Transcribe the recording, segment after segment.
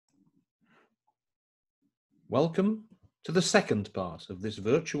Welcome to the second part of this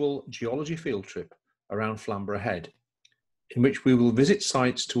virtual geology field trip around Flamborough Head, in which we will visit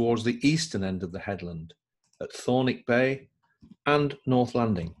sites towards the eastern end of the headland at Thornwick Bay and North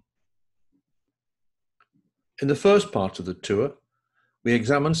Landing. In the first part of the tour, we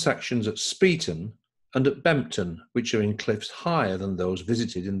examine sections at Speeton and at Bempton, which are in cliffs higher than those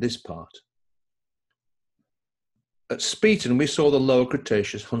visited in this part. At Speeton, we saw the Lower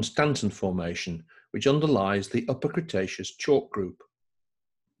Cretaceous Hunstanton Formation, which underlies the Upper Cretaceous chalk group.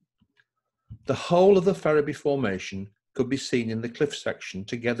 The whole of the Ferriby Formation could be seen in the cliff section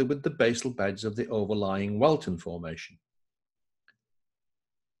together with the basal beds of the overlying Welton Formation.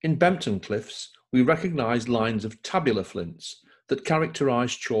 In Bempton Cliffs, we recognised lines of tabular flints that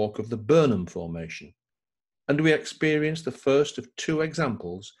characterise chalk of the Burnham Formation, and we experienced the first of two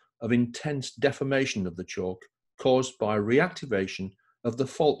examples of intense deformation of the chalk caused by reactivation of the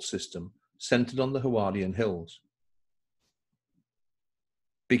fault system centred on the Howardian Hills.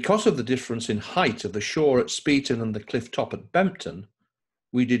 Because of the difference in height of the shore at Speeton and the cliff top at Bempton,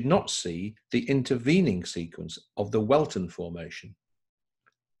 we did not see the intervening sequence of the Welton Formation.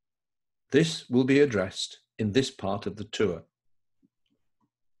 This will be addressed in this part of the tour.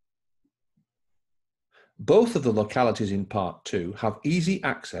 Both of the localities in part 2 have easy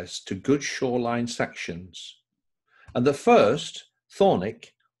access to good shoreline sections, and the first,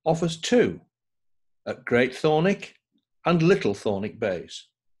 Thornwick, offers two, at Great Thornwick and Little Thornwick Bays.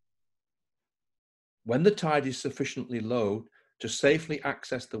 When the tide is sufficiently low to safely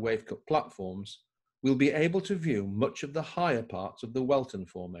access the wave-cut platforms, we'll be able to view much of the higher parts of the Welton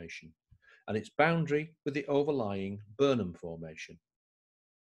Formation and its boundary with the overlying Burnham Formation.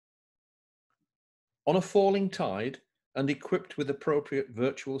 On a falling tide and equipped with appropriate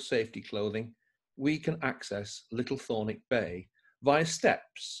virtual safety clothing, we can access Little Thornwick Bay via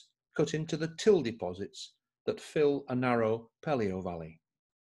steps cut into the till deposits that fill a narrow palaeovalley.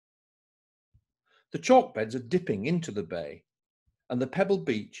 The chalk beds are dipping into the bay, and the pebble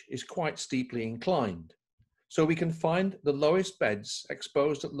beach is quite steeply inclined, so we can find the lowest beds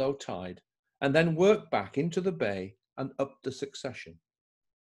exposed at low tide and then work back into the bay and up the succession.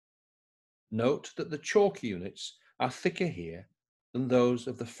 Note that the chalk units are thicker here than those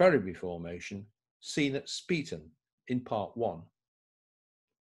of the Ferriby Formation seen at Speeton in part 1.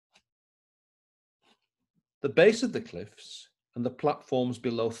 The base of the cliffs and the platforms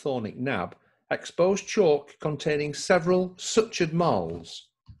below Thornwick Nab expose chalk containing several sutured marls,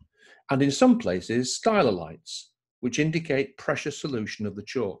 and in some places stylolites, which indicate pressure solution of the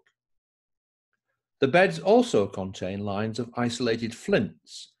chalk. The beds also contain lines of isolated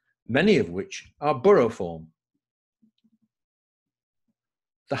flints, many of which are burrow-form.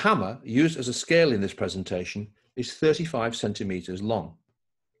 The hammer used as a scale in this presentation is 35 centimetres long.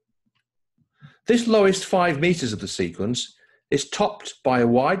 This lowest 5 metres of the sequence is topped by a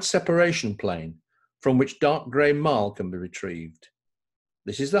wide separation plane from which dark grey marl can be retrieved.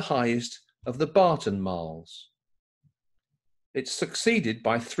 This is the highest of the Barton marls. It's succeeded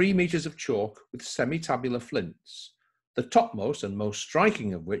by 3 metres of chalk with semi-tabular flints, the topmost and most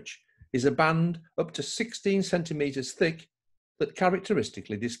striking of which is a band up to 16 centimetres thick that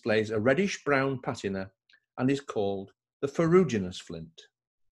characteristically displays a reddish-brown patina and is called the ferruginous flint.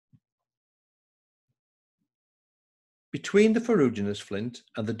 Between the ferruginous flint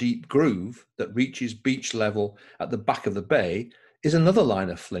and the deep groove that reaches beach level at the back of the bay is another line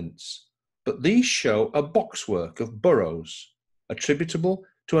of flints, but these show a boxwork of burrows attributable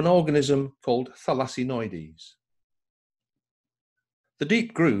to an organism called thalassinoides. The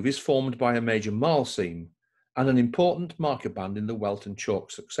deep groove is formed by a major marl seam and an important marker band in the Welton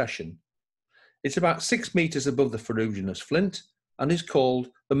chalk succession. It's about 6 metres above the ferruginous flint and is called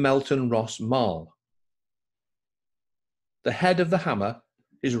the Melton Ross marl. The head of the hammer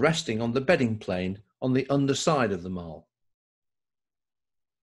is resting on the bedding plane on the underside of the marl.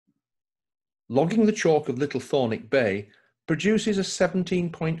 Logging the chalk of Little Thornwick Bay produces a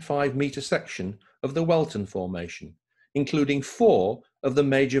 17.5 metre section of the Welton Formation, including 4 of the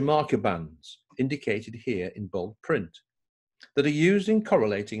major marker bands, indicated here in bold print, that are used in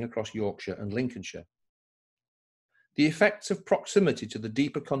correlating across Yorkshire and Lincolnshire. The effects of proximity to the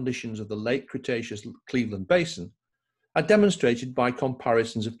deeper conditions of the late Cretaceous Cleveland Basin are demonstrated by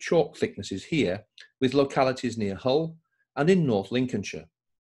comparisons of chalk thicknesses here with localities near Hull and in North Lincolnshire.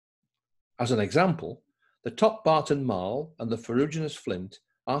 As an example, the top Barton marl and the ferruginous flint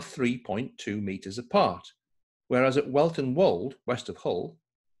are 3.2 metres apart, whereas at Welton Wold, west of Hull,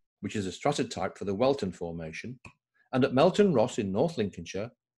 which is a stratotype for the Welton Formation, and at Melton Ross in North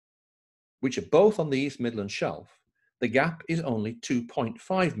Lincolnshire, which are both on the East Midland Shelf, the gap is only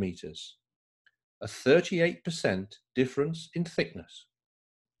 2.5 metres. a 38% difference in thickness.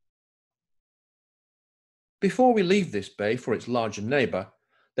 Before we leave this bay for its larger neighbour,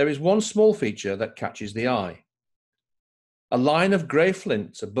 there is one small feature that catches the eye. A line of grey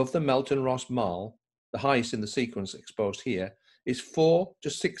flints above the Melton Ross marl, the highest in the sequence exposed here, is 4 to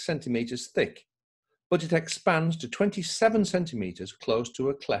 6 centimetres thick, but it expands to 27 centimetres close to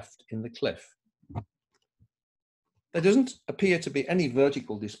a cleft in the cliff. There doesn't appear to be any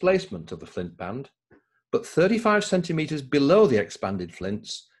vertical displacement of the flint band, but 35 centimetres below the expanded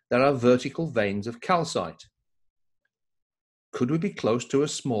flints, there are vertical veins of calcite. Could we be close to a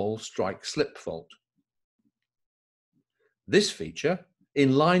small strike-slip fault? This feature,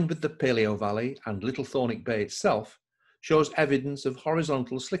 in line with the Palaeovalleys and Little Thornwick Bay itself, shows evidence of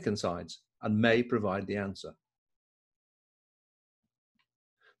horizontal slickensides and may provide the answer.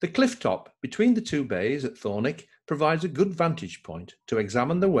 The cliff top between the two bays at Thornwick provides a good vantage point to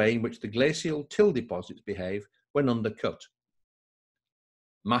examine the way in which the glacial till deposits behave when undercut.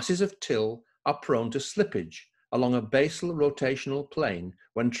 Masses of till are prone to slippage along a basal rotational plane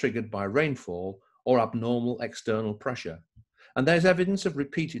when triggered by rainfall or abnormal external pressure, and there's evidence of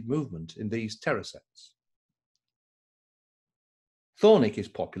repeated movement in these terracets. Thornwick is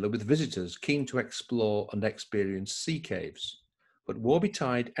popular with visitors keen to explore and experience sea caves, but woe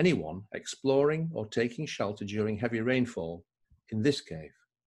betide anyone exploring or taking shelter during heavy rainfall in this cave.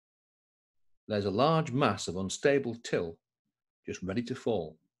 There's a large mass of unstable till just ready to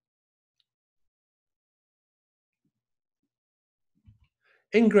fall.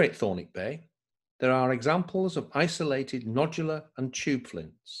 In Great Thornwick Bay, there are examples of isolated nodular and tube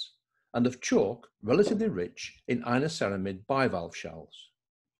flints, and of chalk relatively rich in inoceramide bivalve shells.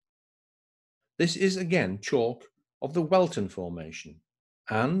 This is again chalk of the Welton Formation,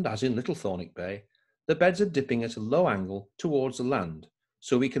 and, as in Little Thornwick Bay, the beds are dipping at a low angle towards the land,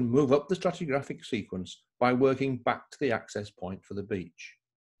 so we can move up the stratigraphic sequence by working back to the access point for the beach.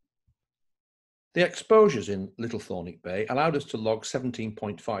 The exposures in Little Thornwick Bay allowed us to log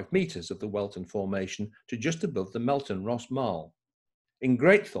 17.5 metres of the Welton Formation to just above the Melton Ross marl. In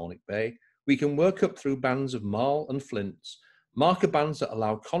Great Thornwick Bay, we can work up through bands of marl and flints, marker bands that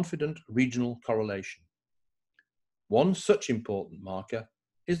allow confident regional correlation. One such important marker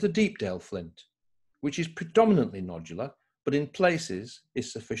is the Deepdale flint, which is predominantly nodular, but in places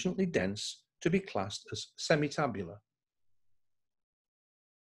is sufficiently dense to be classed as semi-tabular.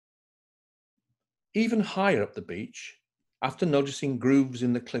 Even higher up the beach, after noticing grooves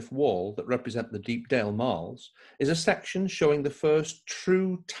in the cliff wall that represent the Deepdale marls, is a section showing the first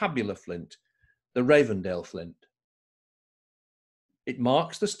true tabular flint, the Ravendale flint. It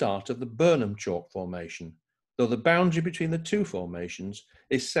marks the start of the Burnham chalk formation, though the boundary between the two formations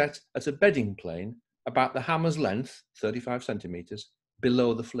is set at a bedding plane about the hammer's length, 35 centimetres,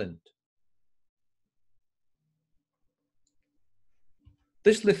 below the flint.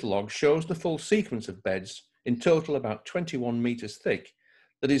 This litholog shows the full sequence of beds, in total about 21 metres thick,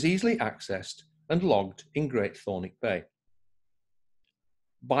 that is easily accessed and logged in Great Thornwick Bay.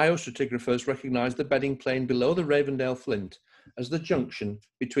 Biostratigraphers recognise the bedding plane below the Ravendale flint as the junction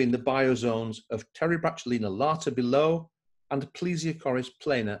between the biozones of Terebratulina lata below and Plesiocoris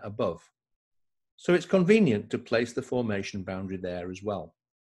plana above, so it's convenient to place the formation boundary there as well.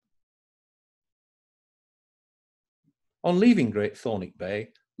 On leaving Great Thornwick Bay,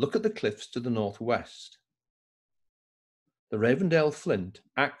 look at the cliffs to the northwest. The Ravendale flint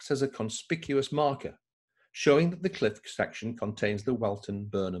acts as a conspicuous marker, showing that the cliff section contains the Welton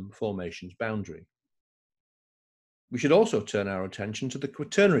and Burnham formation's boundary. We should also turn our attention to the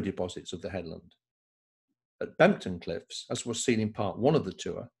quaternary deposits of the headland. At Bempton Cliffs, as was seen in part 1 of the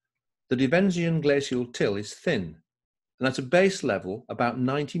tour, the Devensian glacial till is thin and at a base level about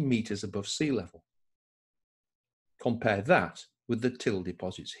 90 metres above sea level. Compare that with the till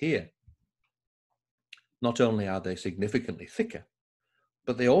deposits here. Not only are they significantly thicker,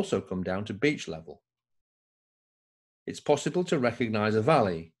 but they also come down to beach level. It's possible to recognise a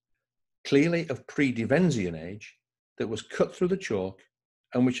valley, clearly of pre-Devensian age, that was cut through the chalk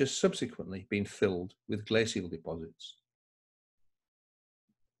and which has subsequently been filled with glacial deposits.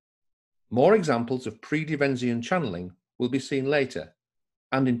 More examples of pre-Devensian channelling will be seen later,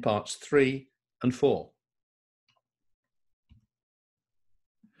 and in parts 3 and 4.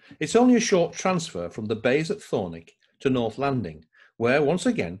 It's only a short transfer from the bays at Thornwick to North Landing, where once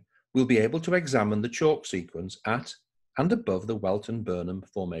again we'll be able to examine the chalk sequence at and above the Welton and Burnham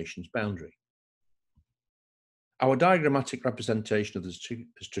formation's boundary. Our diagrammatic representation of the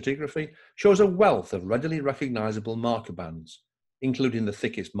stratigraphy shows a wealth of readily recognisable marker bands, including the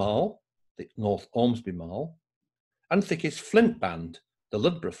thickest marl, the North Ormsby marl, and thickest flint band, the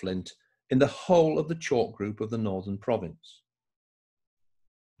Ludborough flint, in the whole of the chalk group of the Northern Province.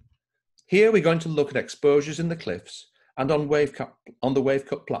 Here we're going to look at exposures in the cliffs and on the wave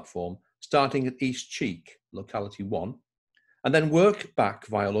cut platform, starting at East Cheek, locality 1, and then work back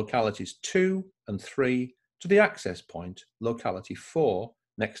via localities 2 and 3 to the access point, locality 4,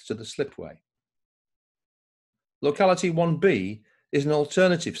 next to the slipway. Locality 1B is an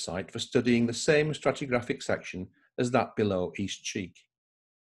alternative site for studying the same stratigraphic section as that below East Cheek.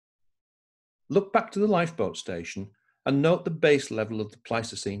 Look back to the lifeboat station and note the base level of the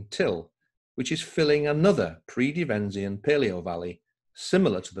Pleistocene till, which is filling another pre-Devensian palaeovalley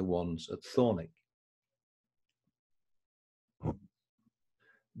similar to the ones at Thornwick.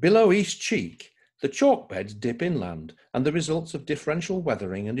 Below East Cheek, the chalk beds dip inland, and the results of differential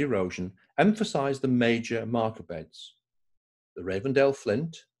weathering and erosion emphasise the major marker beds: the Ravendale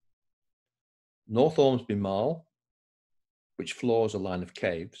Flint, North Ormsby Marl, which floors a line of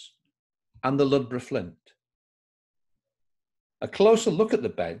caves, and the Ludborough Flint. A closer look at the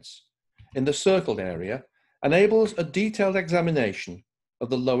beds in the circled area enables a detailed examination of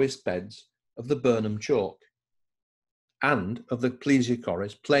the lowest beds of the Burnham chalk and of the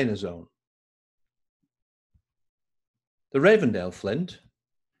Plesiochorus planar zone. The Ravendale Flint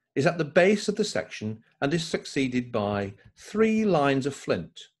is at the base of the section and is succeeded by 3 lines of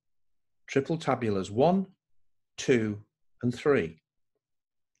flint, triple tabulars 1, 2, and 3.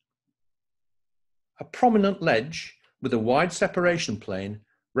 A prominent ledge with a wide separation plane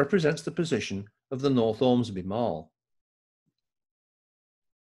represents the position of the North Ormsby Marl.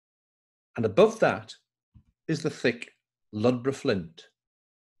 And above that is the thick Ludborough Flint.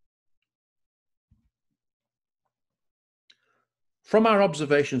 From our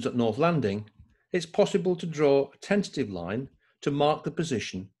observations at North Landing, it's possible to draw a tentative line to mark the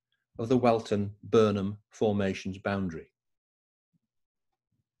position of the Welton and Burnham formation's boundary.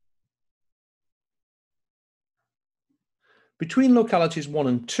 Between localities 1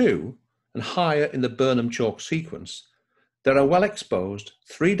 and 2, and higher in the Burnham chalk sequence, there are well-exposed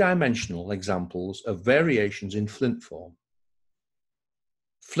 3-dimensional examples of variations in flint form.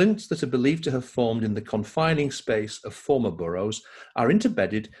 Flints that are believed to have formed in the confining space of former burrows are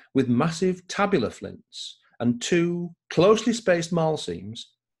interbedded with massive tabular flints, and 2 closely spaced marl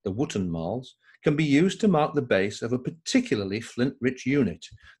seams, the Wootton marls, can be used to mark the base of a particularly flint-rich unit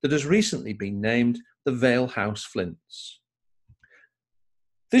that has recently been named the Vale House Flints.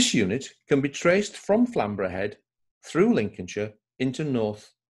 This unit can be traced from Flamborough Head through Lincolnshire into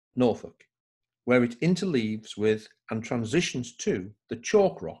Norfolk, where it interleaves with and transitions to the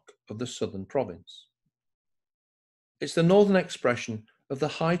chalk rock of the southern province. It's the northern expression of the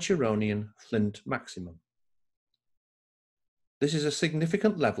High Chironian flint maximum. This is a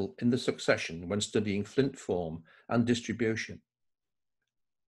significant level in the succession when studying flint form and distribution.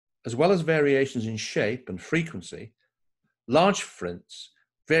 As well as variations in shape and frequency, large flints,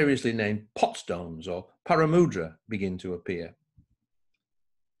 variously named potstones or paramudra, begin to appear.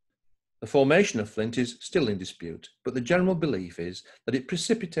 The formation of flint is still in dispute, but the general belief is that it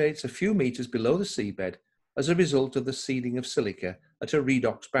precipitates a few metres below the seabed as a result of the seeding of silica at a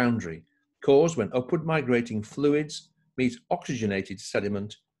redox boundary, caused when upward migrating fluids meet oxygenated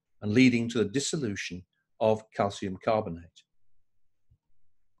sediment and leading to the dissolution of calcium carbonate.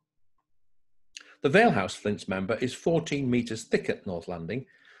 The Vale House Flint's member is 14 metres thick at North Landing,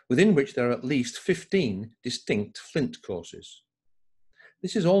 within which there are at least 15 distinct flint courses.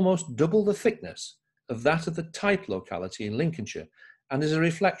 This is almost double the thickness of that of the type locality in Lincolnshire and is a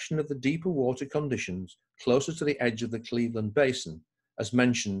reflection of the deeper water conditions closer to the edge of the Cleveland Basin, as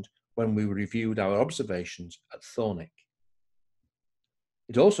mentioned when we reviewed our observations at Thornwick.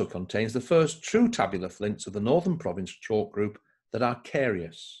 It also contains the first true tabular flints of the Northern Province chalk group that are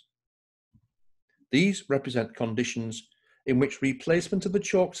carious. These represent conditions in which replacement of the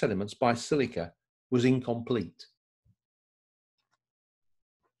chalk sediments by silica was incomplete.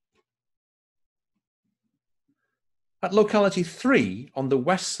 At locality 3, on the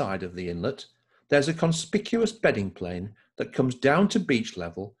west side of the inlet, there's a conspicuous bedding plane that comes down to beach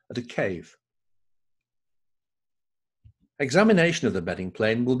level at a cave. Examination of the bedding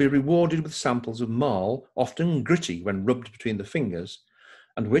plane will be rewarded with samples of marl, often gritty when rubbed between the fingers,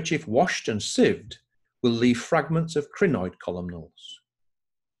 and which, if washed and sieved, will leave fragments of crinoid columnals.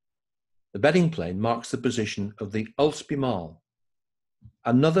 The bedding plane marks the position of the Ulsby Marl,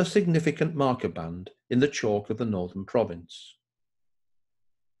 another significant marker band in the chalk of the Northern Province.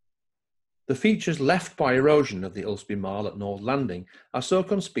 The features left by erosion of the Ulsby Marl at North Landing are so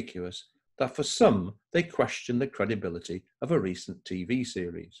conspicuous that for some they question the credibility of a recent TV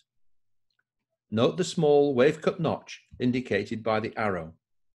series. Note the small wave-cut notch indicated by the arrow.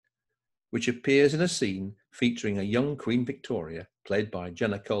 which appears in a scene featuring a young Queen Victoria, played by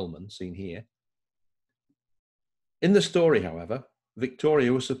Jenna Coleman, seen here. In the story, however,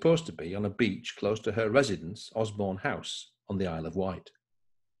 Victoria was supposed to be on a beach close to her residence, Osborne House, on the Isle of Wight.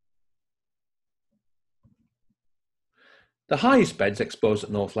 The highest beds exposed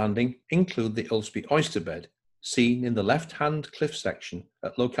at North Landing include the Ulsby Oyster Bed, seen in the left-hand cliff section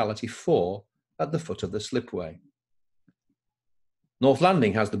at locality 4 at the foot of the slipway. North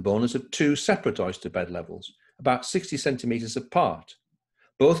Landing has the bonus of 2 separate oyster bed levels, about 60 centimetres apart,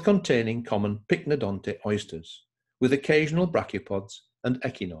 both containing common pycnodontic oysters, with occasional brachiopods and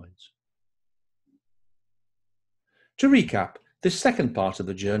echinoids. To recap, this second part of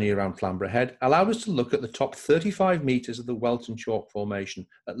the journey around Flamborough Head allowed us to look at the top 35 metres of the Welton Chalk Formation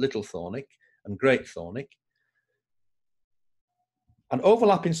at Little Thornwick and Great Thornwick, and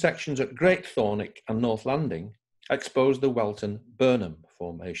overlapping sections at Great Thornwick and North Landing expose the Welton and Burnham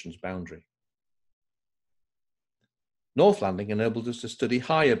Formation's boundary. North Landing enabled us to study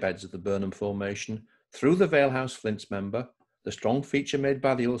higher beds of the Burnham Formation through the Valehouse Flints member, the strong feature made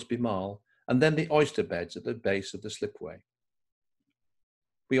by the Ulsby Marl, and then the oyster beds at the base of the slipway.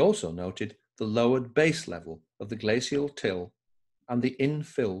 We also noted the lowered base level of the glacial till and the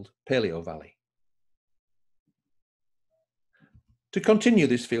infilled palaeovalley. To continue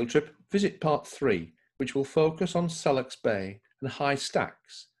this field trip, visit part 3, which will focus on Selleck's Bay and high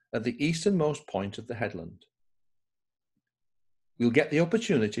stacks at the easternmost point of the headland. We'll get the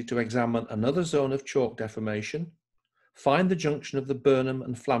opportunity to examine another zone of chalk deformation, find the junction of the Burnham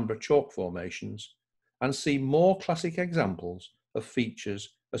and Flamborough chalk formations, and see more classic examples of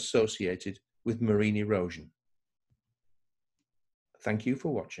features associated with marine erosion. Thank you for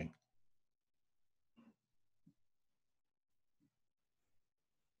watching.